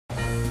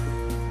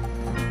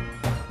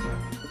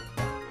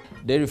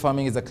Dairy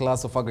farming is a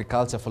class of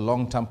agriculture for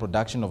long-term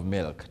production of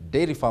milk.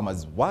 Dairy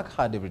farmers work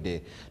hard every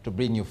day to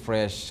bring you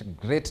fresh,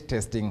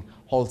 great-tasting,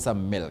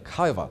 wholesome milk.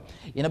 However,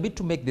 in a bid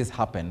to make this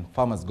happen,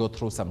 farmers go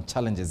through some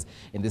challenges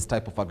in this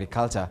type of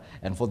agriculture,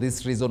 and for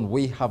this reason,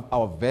 we have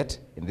our vet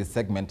in this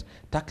segment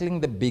tackling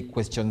the big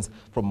questions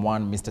from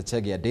one Mr.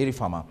 Chege, a dairy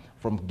farmer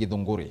from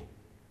Githunguri.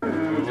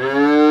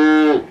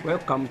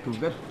 Welcome to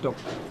Vet Talk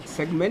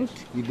segment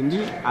with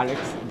me,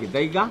 Alex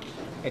Muthaiga,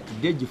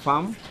 at Dairy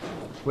Farm,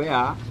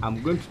 where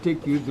I'm going to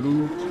take you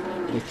through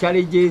the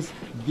challenges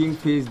being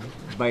faced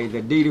by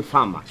the dairy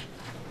farmer.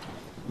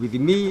 With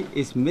me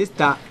is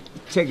Mr.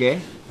 Chege,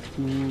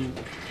 who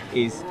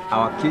is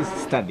our case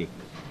study.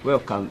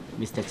 Welcome,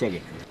 Mr.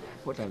 Chege.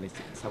 What are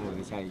some of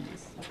the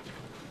challenges?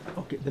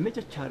 Okay, the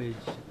major challenge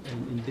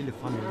in dairy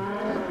farming,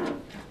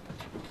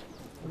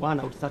 one,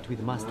 I would start with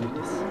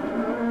mastitis,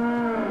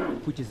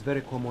 which is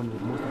very common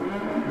with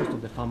most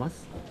of the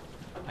farmers.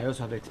 I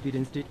also have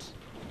experienced it.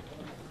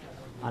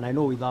 And I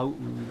know with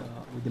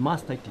the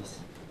mastitis,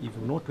 if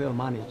you're not well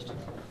managed,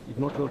 if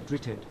not well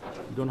treated,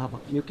 you don't have a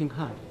milking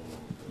herd,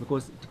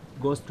 because it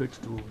goes straight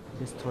to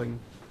destroying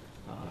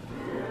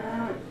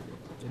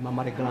the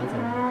mammary glands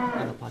and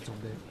other parts of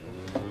the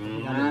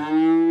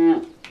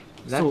animal.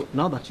 So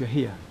now that you're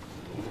here,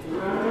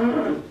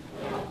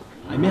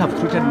 I may have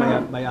treated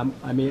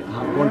I may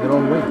have gone the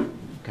wrong way.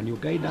 Can you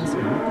guide us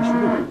on what we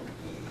should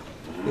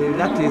do?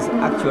 That is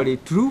actually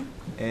true.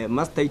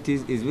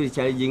 Mastitis is very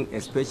challenging,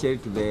 especially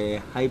to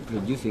the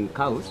high-producing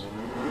cows.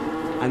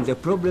 And the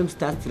problem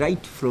starts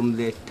right from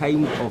the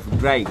time of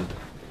drying.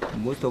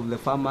 Most of the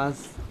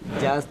farmers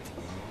just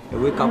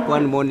wake up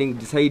one morning,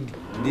 decide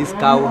this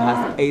cow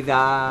has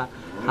either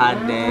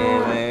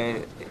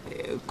had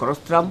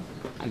colostrum,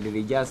 and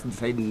they just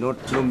decide no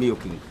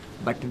milking.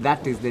 But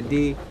that is the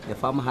day the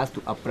farmer has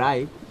to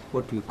apply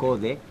what we call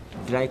the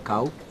dry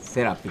cow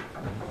therapy.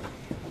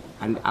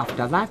 And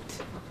after that,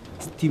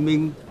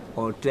 steaming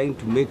or trying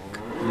to make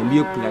the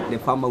milk that the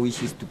farmer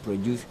wishes to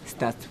produce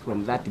starts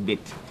from that bit.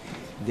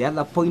 The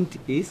other point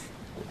is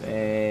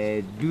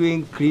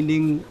doing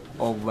cleaning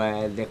of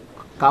the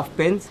calf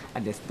pens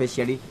and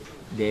especially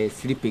the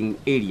sleeping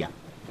area.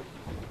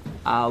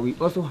 We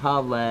also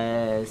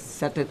have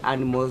certain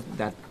animals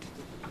that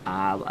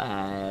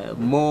are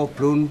more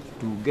prone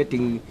to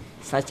getting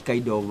such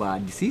kind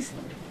of disease,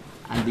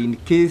 and in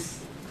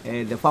case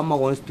the farmer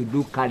wants to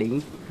do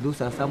culling,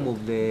 those are some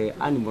of the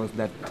animals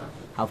that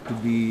have to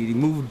be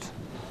removed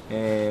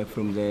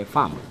from the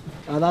farm.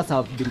 Others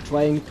have been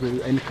trying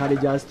to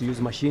encourage us to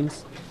use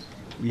machines.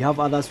 We have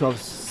others who have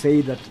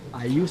said that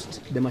I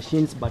used the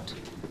machines, but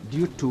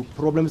due to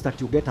problems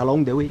that you get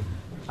along the way,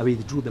 I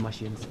withdrew the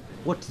machines.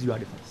 What is your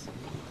advice?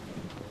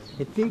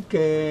 I think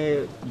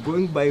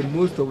going by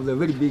most of the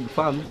very big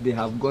farms, they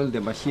have gone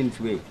the machine's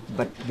way.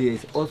 But there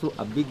is also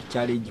a big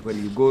challenge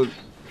when you go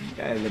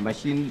the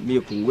machine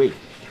milking way.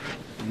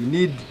 You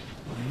need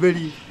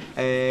very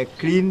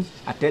clean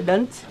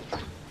attendants,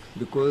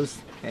 because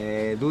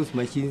those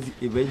machines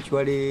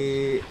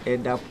eventually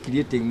end up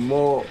creating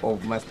more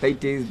of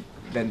mastitis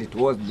than it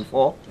was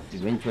before.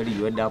 Eventually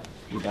you end up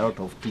with a lot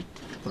of teeth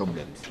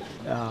problems.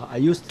 I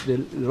used the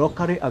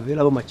locally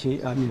available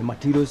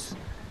materials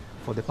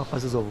for the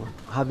purposes of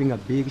having a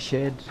big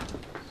shed,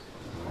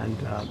 and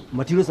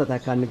materials that I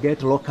can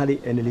get locally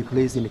and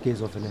replace in the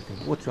case of anything.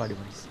 What's your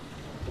advice?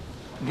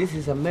 This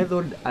is a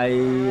method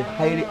I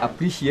highly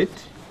appreciate,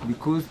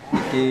 because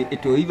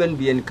it will even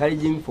be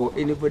encouraging for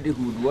anybody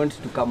who wants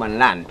to come and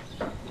learn.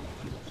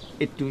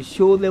 It will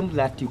show them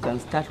that you can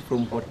start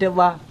from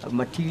whatever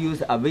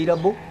materials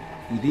available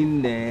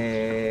within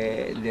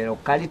the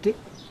locality.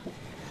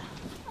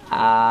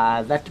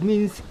 That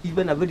means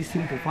even a very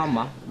simple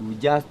farmer will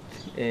just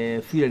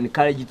feel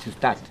encouraged to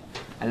start.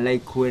 And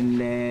like when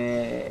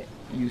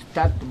you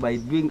start by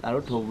doing a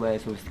lot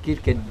of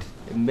sophisticated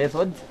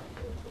methods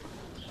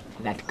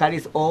that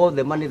carries all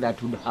the money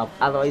that would have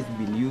otherwise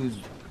been used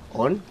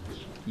on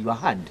your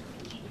herd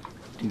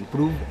to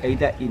improve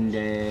either in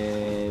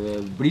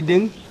the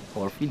breeding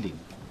or feeding.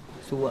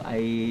 So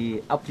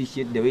I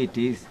appreciate the way it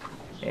is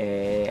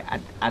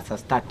as a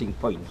starting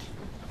point.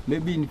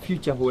 Maybe in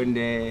future when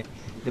the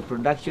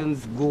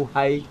productions go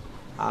high,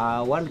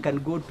 one can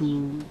go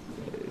to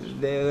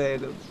the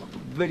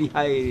very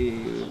high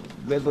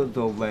methods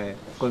of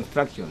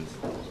constructions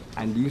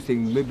and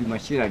using maybe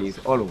machineries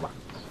all over.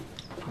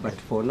 But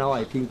for now,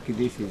 I think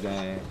this is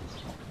an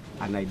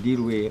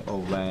ideal way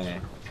of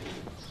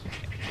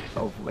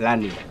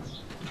learning.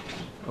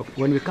 Okay.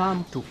 When we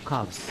come to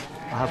calves,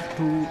 I have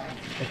two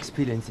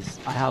experiences.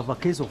 I have a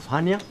case of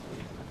hernia,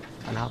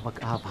 and I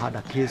have had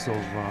a case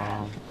of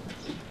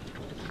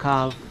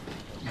calf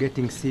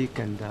getting sick,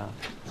 and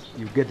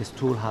you get the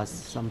stool has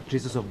some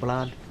traces of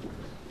blood,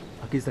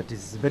 a case that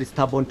is very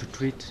stubborn to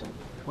treat.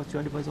 What's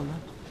your advice on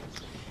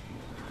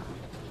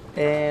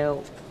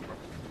that?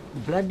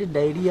 Blood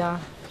diarrhea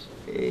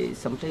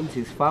sometimes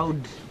is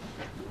found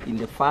in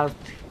the first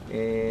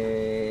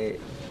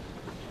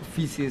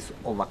feces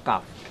of a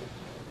calf,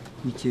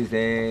 which is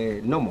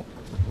normal.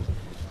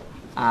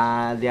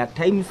 There are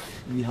times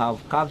we have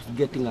calves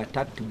getting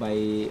attacked by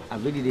a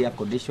very rare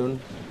condition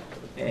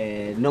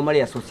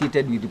normally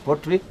associated with the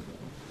poultry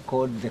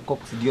called the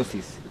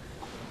coccidiosis.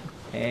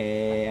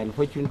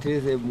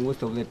 Unfortunately,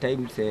 most of the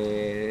times,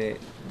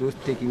 those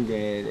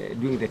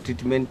doing the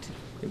treatment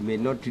may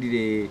not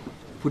really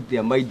put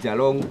their minds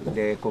along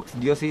the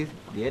coccidiosis.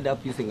 They end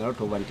up using a lot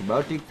of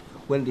antibiotics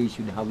when they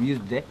should have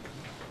used the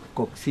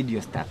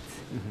coccidiostats.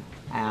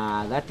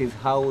 That is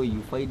how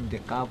you find the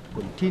calf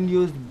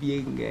continues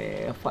being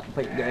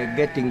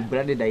getting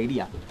bloody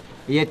diarrhea,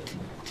 yet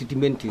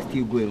treatment is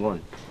still going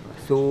on.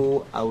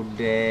 So I would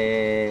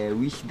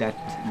wish that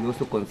you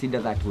also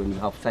consider that when you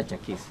have such a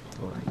case.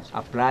 Right.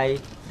 Apply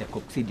the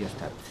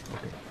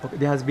coccidiostats. Okay.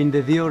 There has been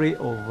the theory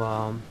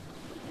of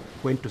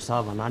when to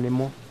serve an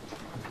animal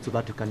so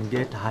that you can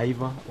get a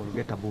hiver or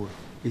get a bull.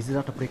 Is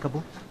that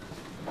applicable?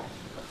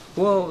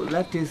 Well,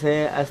 that is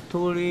a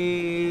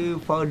story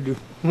found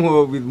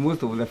with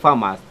most of the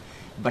farmers.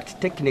 But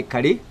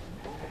technically,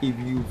 if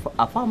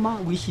a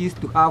farmer wishes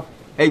to have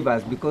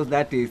hivers, because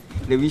that is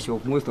the wish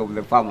of most of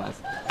the farmers,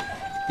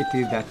 it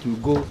is that you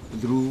go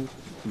through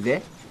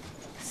the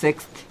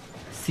sexed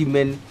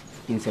semen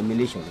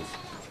inseminations.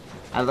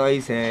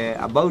 Otherwise,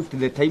 about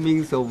the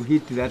timings of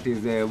heat, that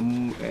is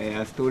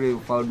a story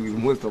found with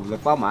most of the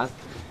farmers.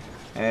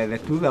 The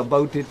truth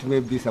about it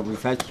may be some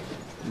research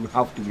will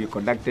have to be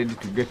conducted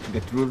to get the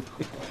truth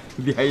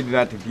behind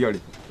that theory.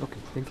 Okay,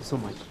 thank you so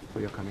much for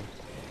your comment.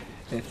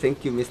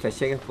 Thank you, Mr.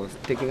 Shege, for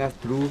taking us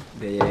through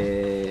the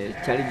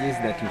challenges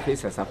that you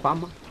face as a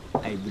farmer.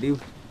 I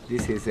believe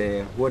this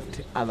is what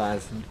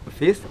others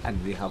face,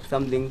 and we have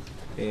something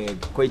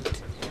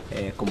quite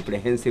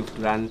comprehensive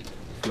to learn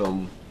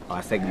from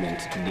our segment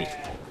today.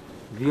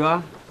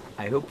 Viewer,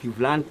 I hope you've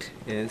learned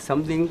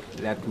something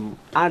that will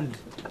add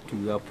to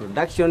your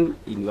production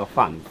in your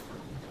farm.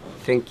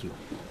 Thank you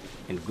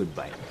and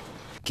goodbye.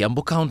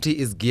 Kiambu County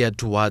is geared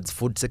towards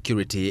food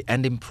security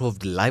and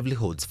improved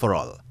livelihoods for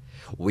all.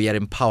 We are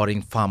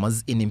empowering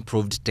farmers in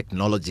improved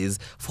technologies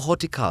for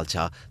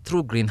horticulture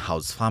through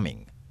greenhouse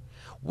farming.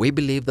 We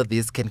believe that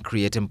this can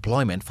create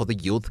employment for the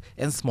youth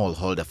and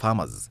smallholder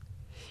farmers.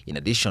 In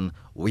addition,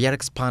 we are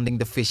expanding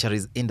the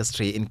fisheries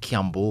industry in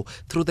Kiambu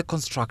through the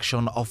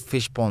construction of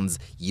fish ponds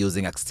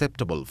using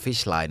acceptable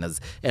fish liners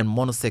and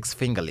monosex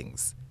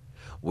fingerlings.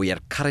 We are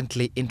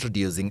currently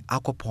introducing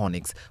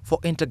aquaponics for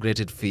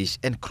integrated fish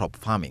and crop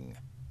farming.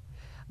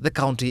 The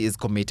county is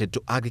committed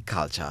to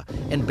agriculture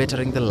and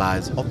bettering the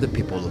lives of the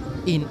people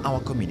in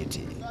our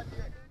community.